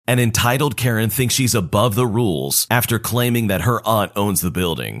An entitled Karen thinks she's above the rules after claiming that her aunt owns the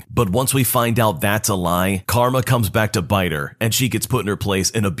building. But once we find out that's a lie, karma comes back to bite her and she gets put in her place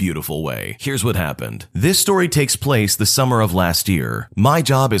in a beautiful way. Here's what happened. This story takes place the summer of last year. My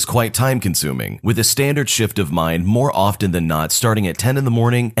job is quite time consuming, with a standard shift of mine more often than not starting at 10 in the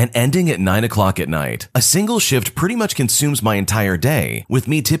morning and ending at 9 o'clock at night. A single shift pretty much consumes my entire day, with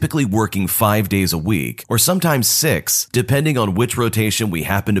me typically working 5 days a week, or sometimes 6, depending on which rotation we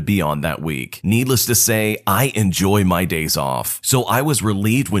happen to be on that week. Needless to say, I enjoy my days off. So I was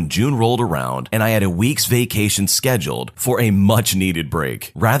relieved when June rolled around and I had a week's vacation scheduled for a much needed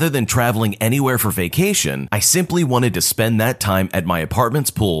break. Rather than traveling anywhere for vacation, I simply wanted to spend that time at my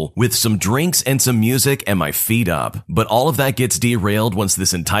apartment's pool with some drinks and some music and my feet up. But all of that gets derailed once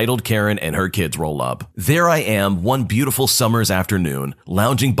this entitled Karen and her kids roll up. There I am one beautiful summer's afternoon,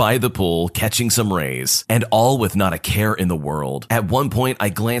 lounging by the pool, catching some rays, and all with not a care in the world. At one point, I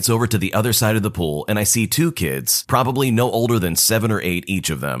glance over to the other side of the pool and I see 2 kids, probably no older than 7 or 8 each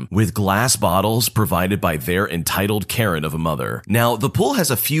of them, with glass bottles provided by their entitled Karen of a mother. Now, the pool has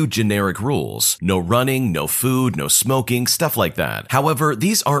a few generic rules. No running, no food, no smoking, stuff like that. However,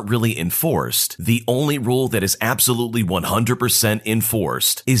 these aren't really enforced. The only rule that is absolutely 100%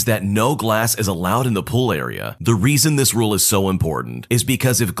 enforced is that no glass is allowed in the pool area. The reason this rule is so important is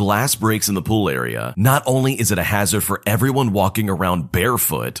because if glass breaks in the pool area, not only is it a hazard for everyone walking around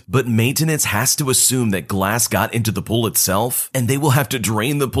barefoot, but maintenance has to assume that glass got into the pool itself, and they will have to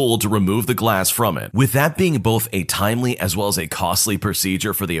drain the pool to remove the glass from it. With that being both a timely as well as a costly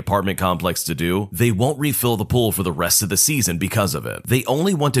procedure for the apartment complex to do, they won't refill the pool for the rest of the season because of it. They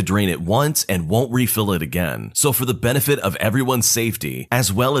only want to drain it once and won't refill it again. So for the benefit of everyone's safety,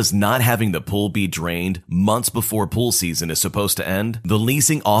 as well as not having the pool be drained months before pool season is supposed to end, the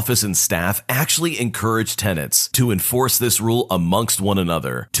leasing office and staff actually encourage tenants to enforce this rule amongst one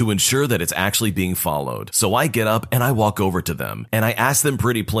another to ensure that it's actually being followed. So I get up and I walk over to them and I ask them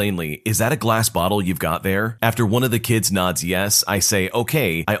pretty plainly, "Is that a glass bottle you've got there?" After one of the kids nods yes, I say,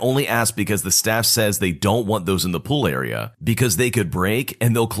 "Okay, I only ask because the staff says they don't want those in the pool area because they could break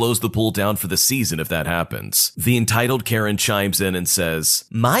and they'll close the pool down for the season if that happens." The entitled Karen chimes in and says,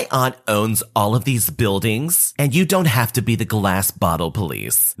 "My aunt owns all of these buildings and you don't have to be the glass bottle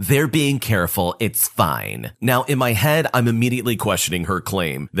police. They're being careful, it's fine." Now in my head, I'm immediately questioning her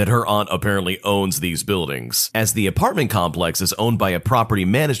claim that her aunt apparently owns these buildings, as the apartment complex is owned by a property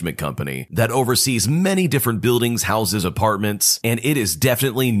management company that oversees many different buildings, houses, apartments, and it is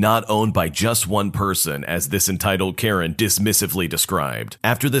definitely not owned by just one person, as this entitled Karen dismissively described.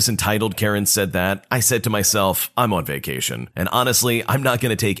 After this entitled Karen said that, I said to myself, I'm on vacation, and honestly, I'm not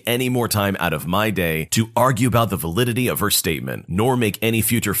going to take any more time out of my day to argue about the validity of her statement, nor make any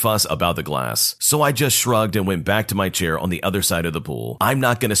future fuss about the glass. So I just shrugged and went back to my chair on the other side of the pool. I'm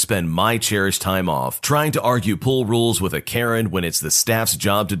not going to spend my cherished time off trying to argue pool rules with a Karen when it's the staff's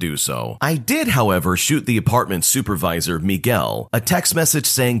job to do so. I did, however, shoot the apartment supervisor, Miguel, a text message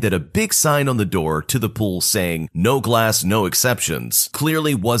saying that a big sign on the door to the pool saying "No glass, no exceptions"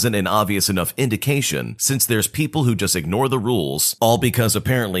 clearly wasn't an obvious enough indication, since there's people who just ignore the rules, all because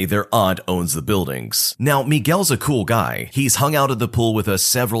apparently their aunt owns the buildings. Now, Miguel's a cool guy. He's hung out at the pool with us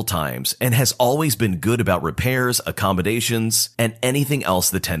several times and has always been good about repairs, accommodations, and anything else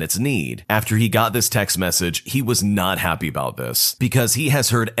the tenants need. After he got this text message, he was not happy about this because he has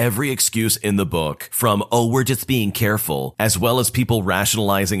heard every excuse in the book from, "Oh, we're just being careful," as well as people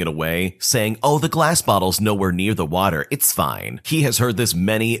rationalizing it away, saying, "Oh, the glass bottle's nowhere near the water, it's fine." He has heard this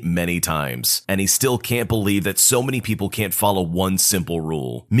many, many times, and he still can't believe that so many people can't follow one simple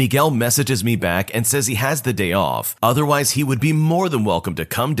rule. Miguel messages me back and says he has the day off, otherwise he would be more than welcome to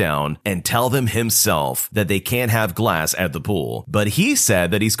come down and tell them himself that they can't have glass at the pool. But he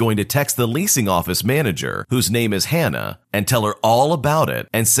said that he's going to text the leasing office manager, whose name is Hannah, and tell her all about it,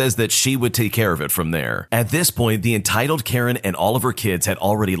 and says that she would take care of it from there. At this point, the entitled Karen and all of her kids had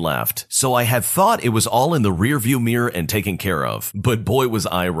already left, so I had thought it was all in the rearview mirror and taken care of. But boy was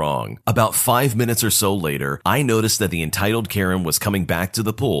I wrong. About 5 minutes or so later, I noticed that the entitled Karen was coming back to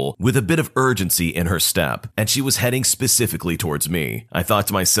the pool with a bit of urgency in her step, and she was heading specifically towards me. I thought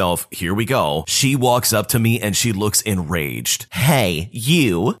to myself, here we go. She walks up to me and she looks enraged. "Hey,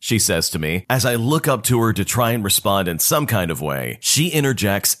 you," she says to me. As I look up to her to try and respond in some kind of way, she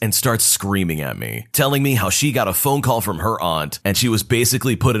interjects and starts screaming at me, telling me how she got a phone call from her aunt and she was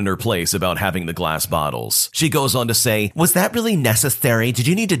basically put in her place about having the glass bottles. She goes on to say, "Was that really necessary? Did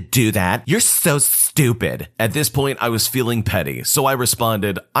you need to do that? You're so stupid." At this point, I was feeling petty, so I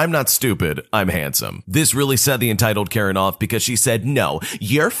responded, "I'm not stupid, I'm handsome." This really set the entitled Karen off because she said, "No,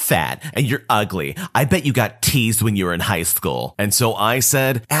 you're fat and you're ugly. I bet you got teased when you were in high school." And So I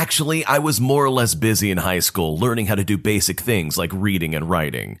said, actually, I was more or less busy in high school learning how to do basic things like reading and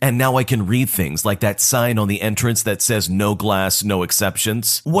writing. And now I can read things like that sign on the entrance that says no glass, no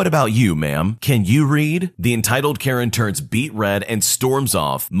exceptions. What about you, ma'am? Can you read? The entitled Karen turns beet red and storms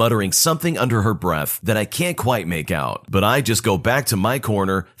off, muttering something under her breath that I can't quite make out. But I just go back to my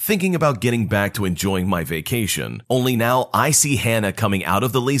corner, thinking about getting back to enjoying my vacation. Only now I see Hannah coming out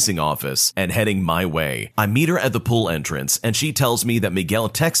of the leasing office and heading my way. I meet her at the pool entrance, and she tells me that Miguel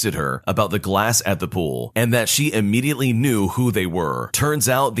texted her about the glass at the pool, and that she immediately knew who they were. Turns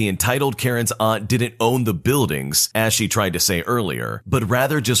out the entitled Karen's aunt didn't own the buildings, as she tried to say earlier, but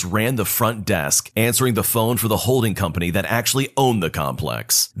rather just ran the front desk, answering the phone for the holding company that actually owned the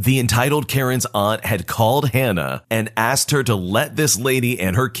complex. The entitled Karen's aunt had called Hannah and asked her to let this lady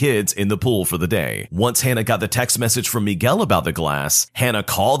and her kids in the pool for the day. Once Hannah got the text message from Miguel about the glass, Hannah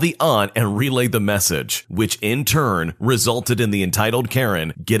called the aunt and relayed the message, which in turn resulted in the entitled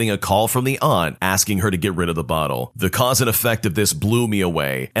Karen getting a call from the aunt asking her to get rid of the bottle. The cause and effect of this blew me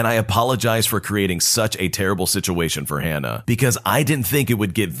away, and I apologize for creating such a terrible situation for Hannah, because I didn't think it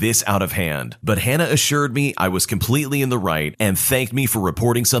would get this out of hand. But Hannah assured me I was completely in the right and thanked me for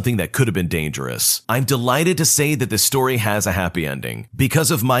reporting something that could have been dangerous. I'm delighted to say that this story has a happy ending. Because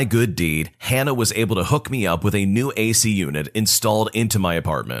of my good deed, Hannah was able to hook me up with a new AC unit installed into my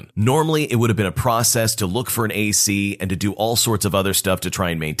apartment. Normally, it would have been a process to look for an AC and to do all sorts of other stuff to try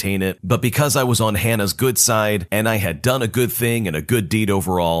and maintain it, but because I was on Hannah's good side and I had done a good thing and a good deed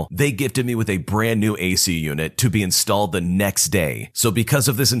overall, they gifted me with a brand new AC unit to be installed the next day. So because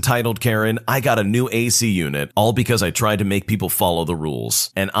of this entitled Karen, I got a new AC unit, all because I tried to make people follow the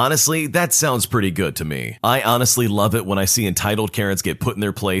rules. And honestly, that sounds pretty good to me. I honestly love it when I see entitled Karens get put in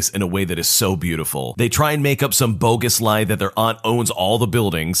their place in a way that is so beautiful. They try and make up some bogus lie that their aunt owns all the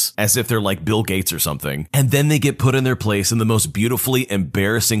buildings, as if they're like Bill Gates or something, and then they get put in their place in the most beautifully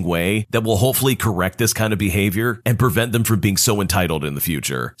embarrassing way that will hopefully correct this kind of behavior and prevent them from being so entitled in the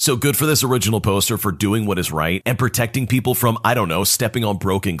future. So good for this original poster for doing what is right and protecting people from, I don't know, stepping on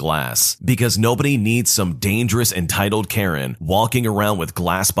broken glass, because nobody needs some dangerous entitled Karen walking around with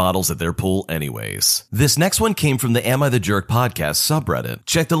glass bottles at their pool anyways. This next one came from the Am I the Jerk podcast subreddit.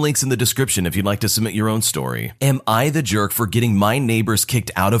 Check the links in the description if you'd like to submit your own story. Am I the jerk for getting my neighbors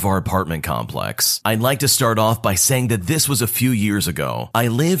kicked out of our apartment complex? I'd like to start off by saying that this was a few years ago. I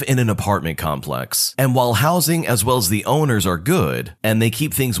live in an apartment complex, and while housing as well as the owners are good, and they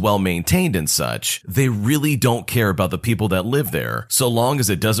keep things well maintained and such, they really don't care about the people that live there, so long as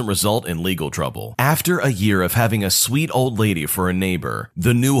it doesn't result in legal trouble. After a year of having a sweet old lady for a neighbor,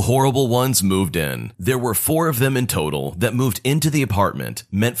 the new horrible ones moved in. There were 4 of them in total that moved into the apartment,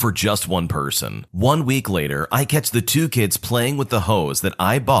 meant for just one person. 1 week later, I catch the 2 kids playing with the hose that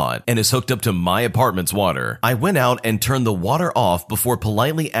I bought and is hooked up to my apartment's water. I went out and turned the water off before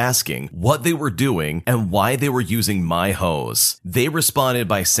politely asking what they were doing and why they were using my hose. They responded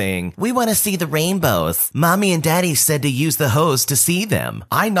by saying, "We want to see the rainbows. Mommy and Daddy said to use the hose to see them."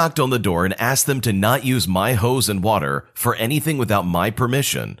 I knocked on the door and asked them to not use my hose and water for anything without my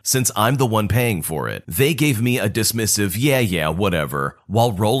permission, since I'm the one paying for it. They gave me a dismissive, yeah, whatever,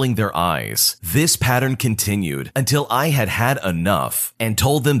 while rolling their eyes. This pattern continued until I had had enough and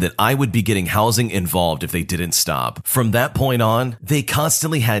told them that I would be getting housing involved if they didn't stop. From that point on, they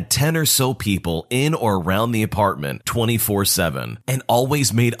constantly had 10 or so people in or around the apartment 24/7 and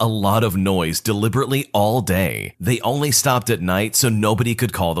always made a lot of noise deliberately all day. They only stopped at night so nobody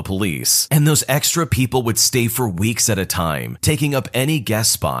could call the police. And those extra people would stay for weeks at a time, taking up any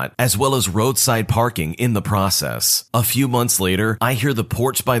guest spot as well as roadside parking in the process. A few months later, I hear the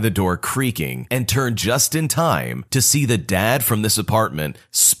porch by the door creaking and turn just in time to see the dad from this apartment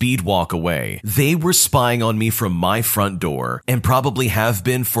speed walk away. They were spying on me from my front door and probably have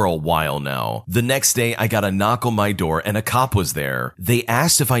been for a while now. The next day, I got a knock on my door and a cop was there. They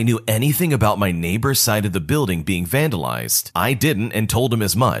asked if I knew anything about my neighbor's side of the building being vandalized. I didn't and told him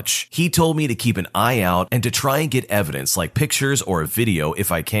as much. He told me to keep an eye out and to try and get evidence like pictures or a video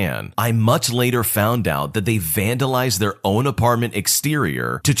if I can. I much later found out that they vandalized their own apartment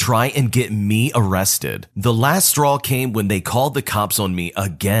exterior to try and get me arrested. The last straw came when they called the cops on me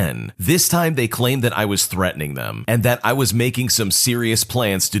again. This time they claimed that I was threatening them and that I was making some serious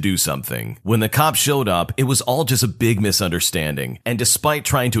plans to do something. When the cops showed up, it was all just a big misunderstanding, and despite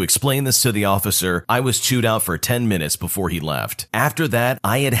trying to explain this to the officer, I was chewed out for 10 minutes before he left. After that,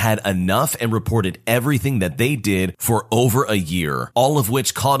 I had had enough and reported everything that they did for over a year, all of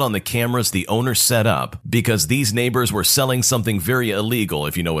which caught on the cameras the owner set up, because these neighbors were selling something very illegal,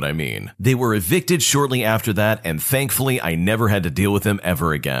 if you know what I mean. They were evicted shortly after that, and thankfully I never had to deal with them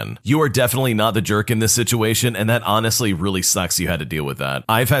ever again. You are definitely not the jerk in this situation, and that honestly honestly really sucks you had to deal with that.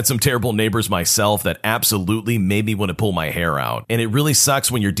 I've had some terrible neighbors myself that absolutely made me want to pull my hair out. And it really sucks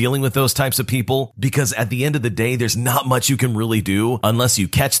when you're dealing with those types of people, because at the end of the day, there's not much you can really do unless you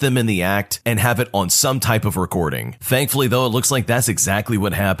catch them in the act and have it on some type of recording. Thankfully, though, it looks like that's exactly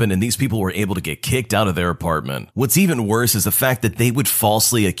what happened, and these people were able to get kicked out of their apartment. What's even worse is the fact that they would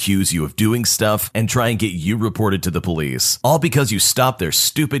falsely accuse you of doing stuff and try and get you reported to the police, all because you stopped their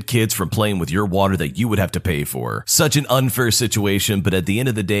stupid kids from playing with your water that you would have to pay for. Such an unfair situation, but at the end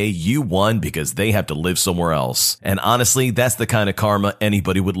of the day, you won because they have to live somewhere else. And honestly, that's the kind of karma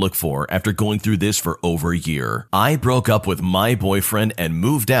anybody would look for after going through this for over a year. I broke up with my boyfriend and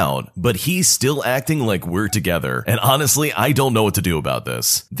moved out, but he's still acting like we're together. And honestly, I don't know what to do about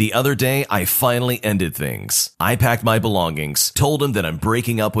this. The other day, I finally ended things. I packed my belongings, told him that I'm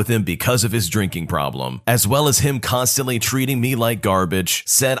breaking up with him because of his drinking problem, as well as him constantly treating me like garbage,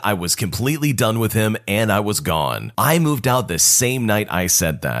 said I was completely done with him and I was gone. I moved out the same night I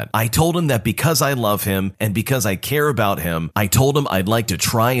said that. I told him that because I love him and because I care about him, I told him I'd like to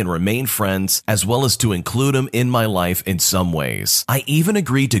try and remain friends, as well as to include him in my life in some ways. I even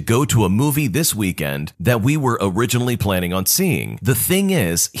agreed to go to a movie this weekend that we were originally planning on seeing. The thing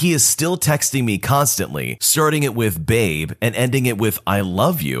is, he is still texting me constantly, starting it with babe and ending it with I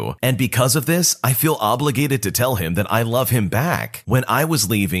love you. And because of this, I feel obligated to tell him that I love him back. When I was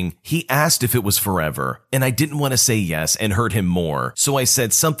leaving, he asked if it was forever, and I didn't want to say yes and hurt him more. So I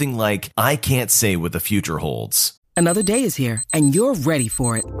said something like, I can't say what the future holds. Another day is here, and you're ready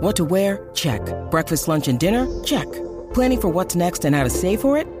for it. What to wear? Check. Breakfast, lunch, and dinner? Check. Planning for what's next and how to save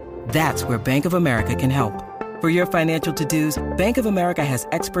for it? That's where Bank of America can help. For your financial to-dos, Bank of America has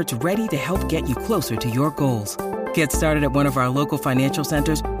experts ready to help get you closer to your goals. Get started at one of our local financial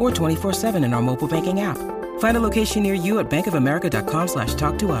centers or 24/7 in our mobile banking app. Find a location near you at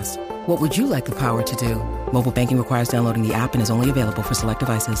bankofamerica.com/talktous. What would you like the power to do? Mobile banking requires downloading the app and is only available for select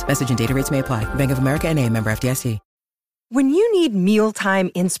devices. Message and data rates may apply. Bank of America N.A., member FDIC. When you need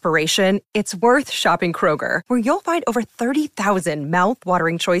mealtime inspiration, it's worth shopping Kroger, where you'll find over 30,000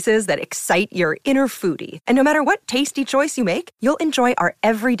 mouth-watering choices that excite your inner foodie. And no matter what tasty choice you make, you'll enjoy our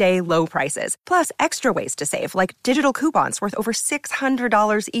everyday low prices, plus extra ways to save, like digital coupons worth over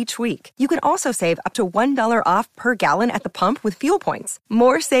 $600 each week. You can also save up to $1 off per gallon at the pump with fuel points.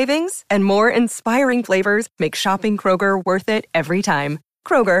 More savings and more inspiring flavors make shopping Kroger worth it every time.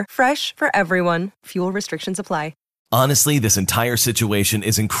 Kroger, fresh for everyone. Fuel restrictions apply. Honestly, this entire situation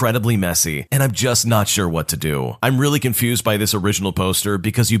is incredibly messy, and I'm just not sure what to do. I'm really confused by this original poster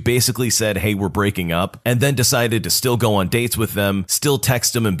because you basically said, hey, we're breaking up, and then decided to still go on dates with them, still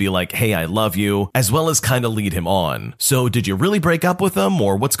text him and be like, hey, I love you, as well as kind of lead him on. So did you really break up with them,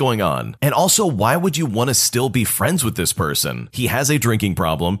 or what's going on? And also, why would you want to still be friends with this person? He has a drinking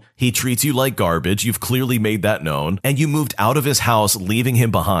problem, he treats you like garbage, you've clearly made that known, and you moved out of his house, leaving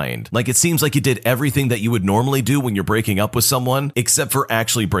him behind. Like, it seems like you did everything that you would normally do when you're breaking up with someone, except for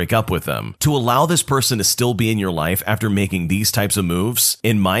actually break up with them. To allow this person to still be in your life after making these types of moves,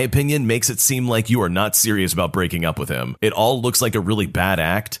 in my opinion, makes it seem like you are not serious about breaking up with him. It all looks like a really bad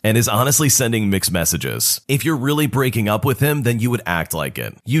act and is honestly sending mixed messages. If you're really breaking up with him, then you would act like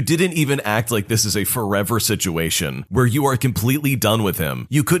it. You didn't even act like this is a forever situation where you are completely done with him.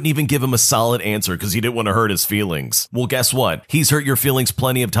 You couldn't even give him a solid answer because you didn't want to hurt his feelings. Well, guess what? He's hurt your feelings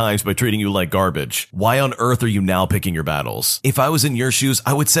plenty of times by treating you like garbage. Why on earth are you now picking your battles? If I was in your shoes,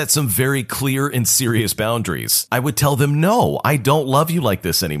 I would set some very clear and serious boundaries. I would tell them, no, I don't love you like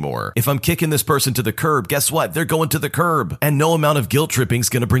this anymore. If I'm kicking this person to the curb, guess what? They're going to the curb, and no amount of guilt tripping is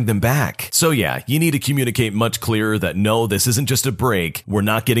going to bring them back. So yeah, you need to communicate much clearer that no, this isn't just a break. We're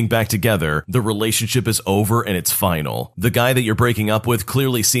not getting back together. The relationship is over and it's final. The guy that you're breaking up with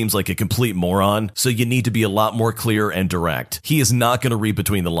clearly seems like a complete moron, so you need to be a lot more clear and direct. He is not going to read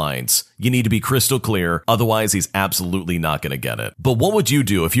between the lines. You need to be crystal clear, otherwise he's absolutely not going to get it. But what would you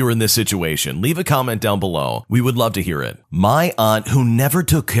do if you were in this situation? Leave a comment down below. We would love to hear it. My aunt, who never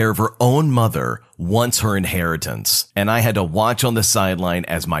took care of her own mother, wants her inheritance, and I had to watch on the sideline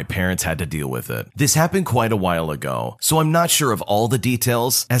as my parents had to deal with it. This happened quite a while ago, so I'm not sure of all the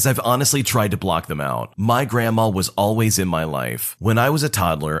details, as I've honestly tried to block them out. My grandma was always in my life. When I was a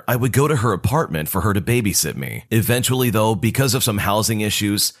toddler, I would go to her apartment for her to babysit me. Eventually, though, because of some housing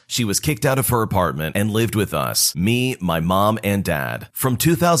issues, she was kicked out of her apartment and lived with us, me, my mom, and dad. From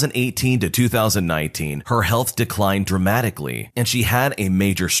 2018 to 2019, her health declined dramatically, and she had a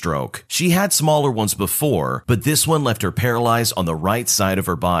major stroke. She had smaller similar ones before, but this one left her paralyzed on the right side of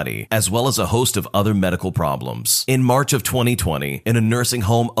her body, as well as a host of other medical problems. In March of 2020, in a nursing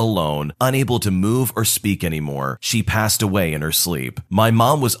home alone, unable to move or speak anymore, she passed away in her sleep. My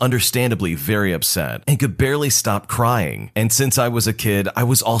mom was understandably very upset and could barely stop crying. And since I was a kid, I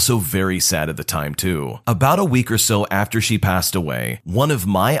was also very sad at the time too. About a week or so after she passed away, one of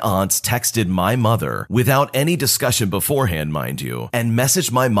my aunts texted my mother, without any discussion beforehand, mind you, and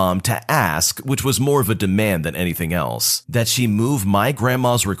messaged my mom to ask, which was more of a demand than anything else, that she move my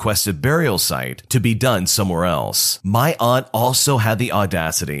grandma's requested burial site to be done somewhere else. My aunt also had the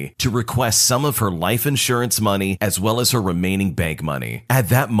audacity to request some of her life insurance money as well as her remaining bank money. At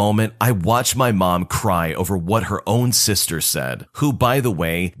that moment, I watched my mom cry over what her own sister said, who, by the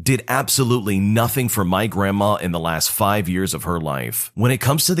way, did absolutely nothing for my grandma in the last 5 years of her life. When it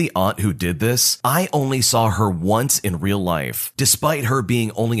comes to the aunt who did this, I only saw her once in real life, despite her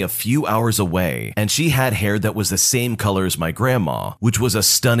being only a few hours away, and she had hair that was the same color as my grandma, which was a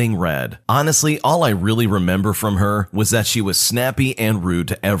stunning red. Honestly, all I really remember from her was that she was snappy and rude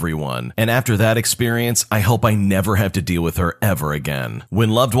to everyone, and after that experience, I hope I never have to deal with her ever again. When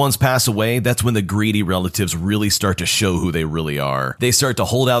loved ones pass away, that's when the greedy relatives really start to show who they really are. They start to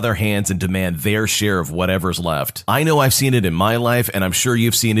hold out their hands and demand their share of whatever's left. I know I've seen it in my life, and I'm sure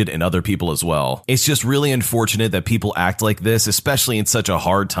you've seen it in other people as well. It's just really unfortunate that people act like this, especially in such a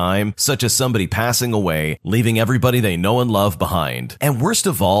hard time, such as somebody passing away, leaving everybody they know and love behind. And worst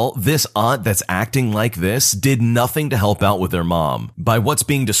of all, this aunt that's acting like this did nothing to help out with their mom. By what's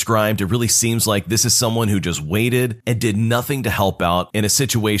being described, it really seems like this is someone who just waited and did nothing to help out in a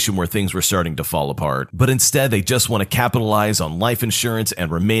situation where things were starting to fall apart. But instead, they just want to capitalize on life insurance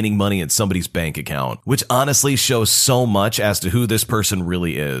and remaining money in somebody's bank account, which honestly shows so much as to who this person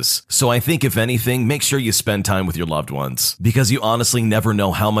really is. So I think if anything, make sure you spend time with your loved ones, because you honestly never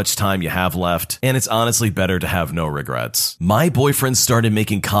know how much time you have left, and it's honestly better to have no regrets. My boyfriend started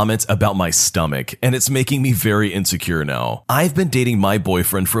making comments about my stomach, and it's making me very insecure now. I've been dating my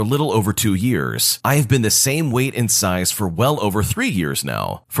boyfriend for a little over 2 years. I have been the same weight and size for well over 3 years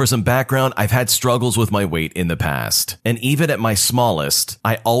now. For some background, I've had struggles with my weight in the past, and even at my smallest,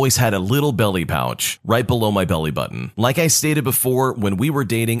 I always had a little belly pouch right below my belly button. Like I stated before, when we were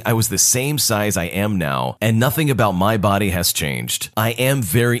dating, I was the same size I am now, and nothing about my body has changed. I am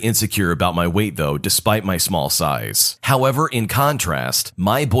very insecure about my weight though, despite my small size. However, in contrast,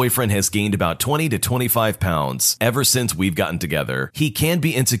 my boyfriend has gained about 20 to 25 pounds ever since we've gotten together. He can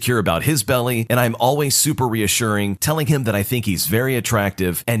be insecure about his belly, and I'm always super reassuring, telling him that I think he's very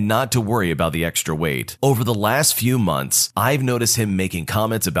attractive and not to worry about the extra weight. Over the last few months, I've noticed him making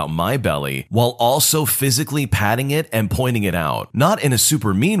comments about my belly while also physically patting it and pointing it out. Not in a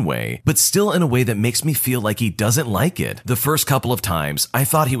super mean way, but still in a way that makes me feel like he doesn't like it. The first couple of times, I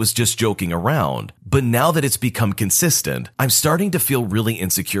thought he was just joking around, but now that it's become consistent, I'm starting to feel really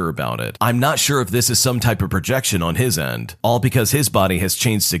insecure about it. I'm not sure if this is some type of projection on his end, all because his body has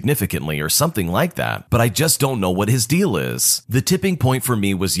changed significantly or something like that, but I just don't know what his deal is. The tipping point for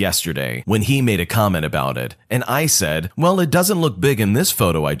me was yesterday when he made a comment about it, and I said, well, it doesn't look big in this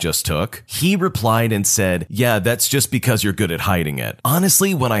photo I just took. He replied and said, yeah, that's just because you're good at hiding it.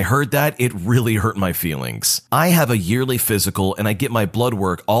 Honestly, when I heard that, it really hurt my feelings. I have a yearly physical and I get my blood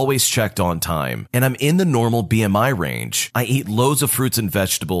work always checked on time, and I'm in the normal BMI range. I eat loads of fruits and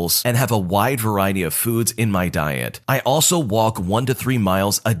vegetables and have a wide variety of foods in my diet. I also walk 1 to 3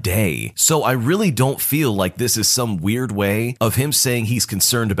 miles a day, so I really don't feel like this is some weird way of him saying he's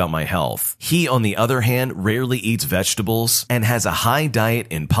concerned about my health. He, on the other hand, rarely eats vegetables and has a high diet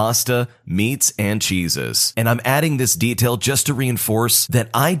in pasta, meats, and cheeses. And I'm adding this detail just to reinforce that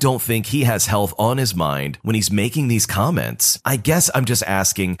I don't think he has health on his mind when he's making these comments. I guess I'm just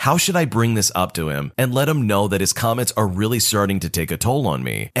asking, how should I bring this up to him and let him know that his comments are really starting to take a toll on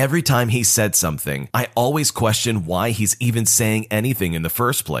me? Every time he said something, I always question why he's even saying anything in the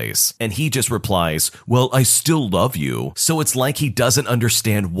first place. And he just replies, well, I still love you. So it's like he doesn't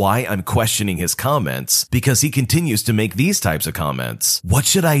understand why I'm questioning his comments, because he continues to make these types of comments. What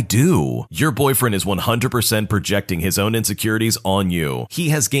should I do? Your boyfriend is 100% projecting his own insecurities on you. He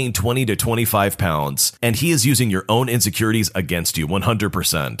has gained 20 to 25 pounds, and he is using your own insecurities against you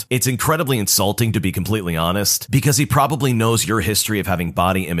 100%. It's incredibly insulting, to be completely honest, because he probably knows your history of having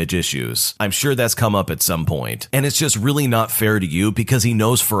body image issues. I'm sure that's come up at some point, and it's just really not fair to you because he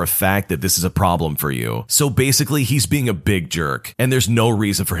knows for a fact that this is a problem for you. So basically, he's being a big jerk, and there's no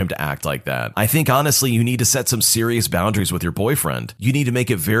reason for him to act like that. I think honestly, you need to set some serious boundaries with your boyfriend. You need to make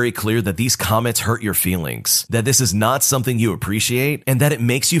it very clear that these comments hurt your feelings, that this is not something you appreciate, and that it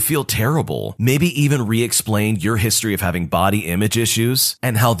makes you feel terrible. Maybe even re-explain your history of having body image issues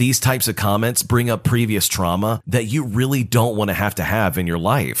and how these types of comments comments bring up previous trauma that you really don't want to have in your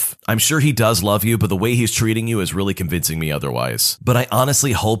life. I'm sure he does love you, but the way he's treating you is really convincing me otherwise. But I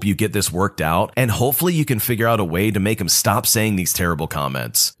honestly hope you get this worked out, and hopefully you can figure out a way to make him stop saying these terrible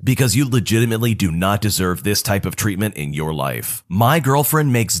comments, because you legitimately do not deserve this type of treatment in your life. My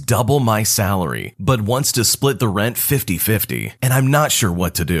girlfriend makes double my salary, but wants to split the rent 50-50, and I'm not sure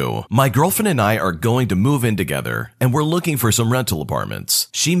what to do. My girlfriend and I are going to move in together, and we're looking for some rental apartments.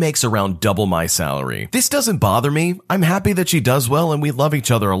 She makes around double my salary. This doesn't bother me. I'm happy that she does well and we love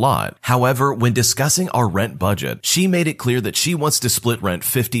each other a lot. However, when discussing our rent budget, she made it clear that she wants to split rent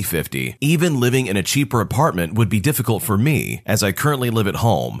 50-50. Even living in a cheaper apartment would be difficult for me, as I currently live at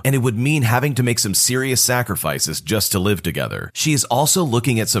home, and it would mean having to make some serious sacrifices just to live together. She is also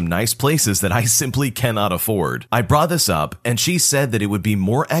looking at some nice places that I simply cannot afford. I brought this up, and she said that it would be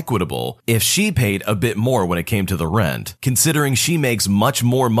more equitable if she paid a bit more when it came to the rent, considering she makes much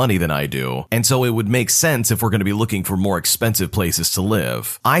more money than I do, and so it would make sense if we're going to be looking for more expensive places to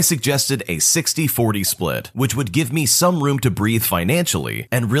live. I suggested a 60-40 split, which would give me some room to breathe financially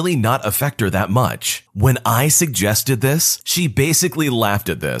and really not affect her that much. When I suggested this, she basically laughed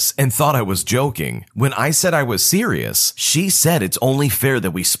at this and thought I was joking. When I said I was serious, she said it's only fair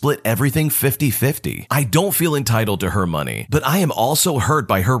that we split everything 50-50. I don't feel entitled to her money, but I am also hurt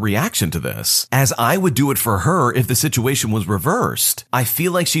by her reaction to this, as I would do it for her if the situation was reversed. I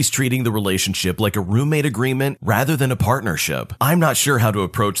feel like she's treating the relationship like a roommate agreement rather than a partnership. I'm not sure how to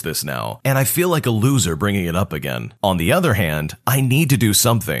approach this now, and I feel like a loser bringing it up again. On the other hand, I need to do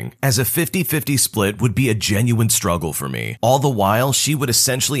something, as a 50-50 split would be a genuine struggle for me. All the while, she would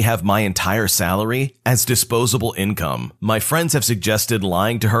essentially have my entire salary as disposable income. My friends have suggested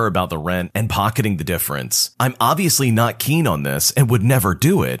lying to her about the rent and pocketing the difference. I'm obviously not keen on this and would never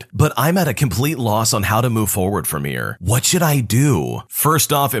do it, but I'm at a complete loss on how to move forward from here. What should I do?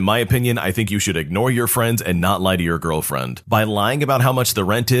 First off, in my opinion, I think you should ignore your friends and not lie to your girlfriend. By lying about how much the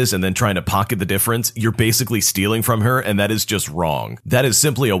rent is and then trying to pocket the difference, you're basically stealing from her, and that is just wrong. That is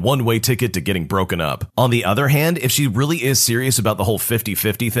simply a one-way ticket to getting broken up. On the other hand, if she really is serious about the whole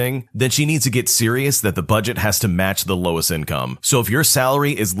 50-50 thing, then she needs to get serious that the budget has to match the lowest income. So if your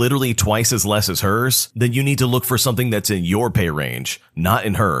salary is literally twice as less as hers, then you need to look for something that's in your pay range, not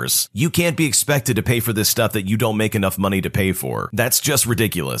in hers. You can't be expected to pay for this stuff that you don't make enough money to pay for. That's just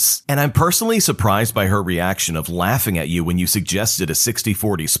ridiculous. And I'm personally surprised by her reaction of laughing at you when you suggested a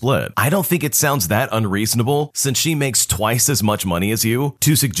 60-40 split. I don't think it sounds that unreasonable, since she makes twice as much money as you,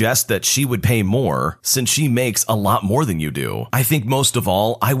 to suggest that she would pay more since she makes a lot more than you do. I think most of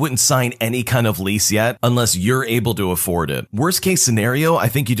all, I wouldn't sign any kind of lease yet unless you're able to afford it. Worst case scenario, I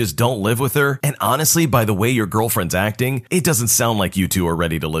think you just don't live with her, and honestly, by the way your girlfriend's acting, it doesn't sound like you two are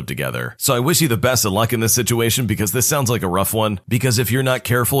ready to live together. So I wish you the best of luck in this situation, because this sounds like a rough one, because if you're not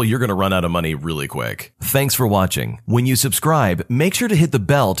careful, you're going to run out of money really quick. Thanks for watching. When you subscribe, make sure to hit the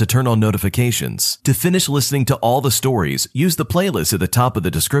bell to turn on notifications. To finish listening to all the stories, use the playlist at the top of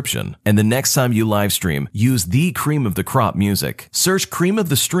the description. And the next time you live stream, use the Cream of the Crop music. Search Cream of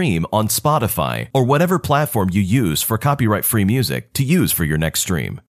the Stream on Spotify or whatever platform you use for copyright-free music to use for your next stream.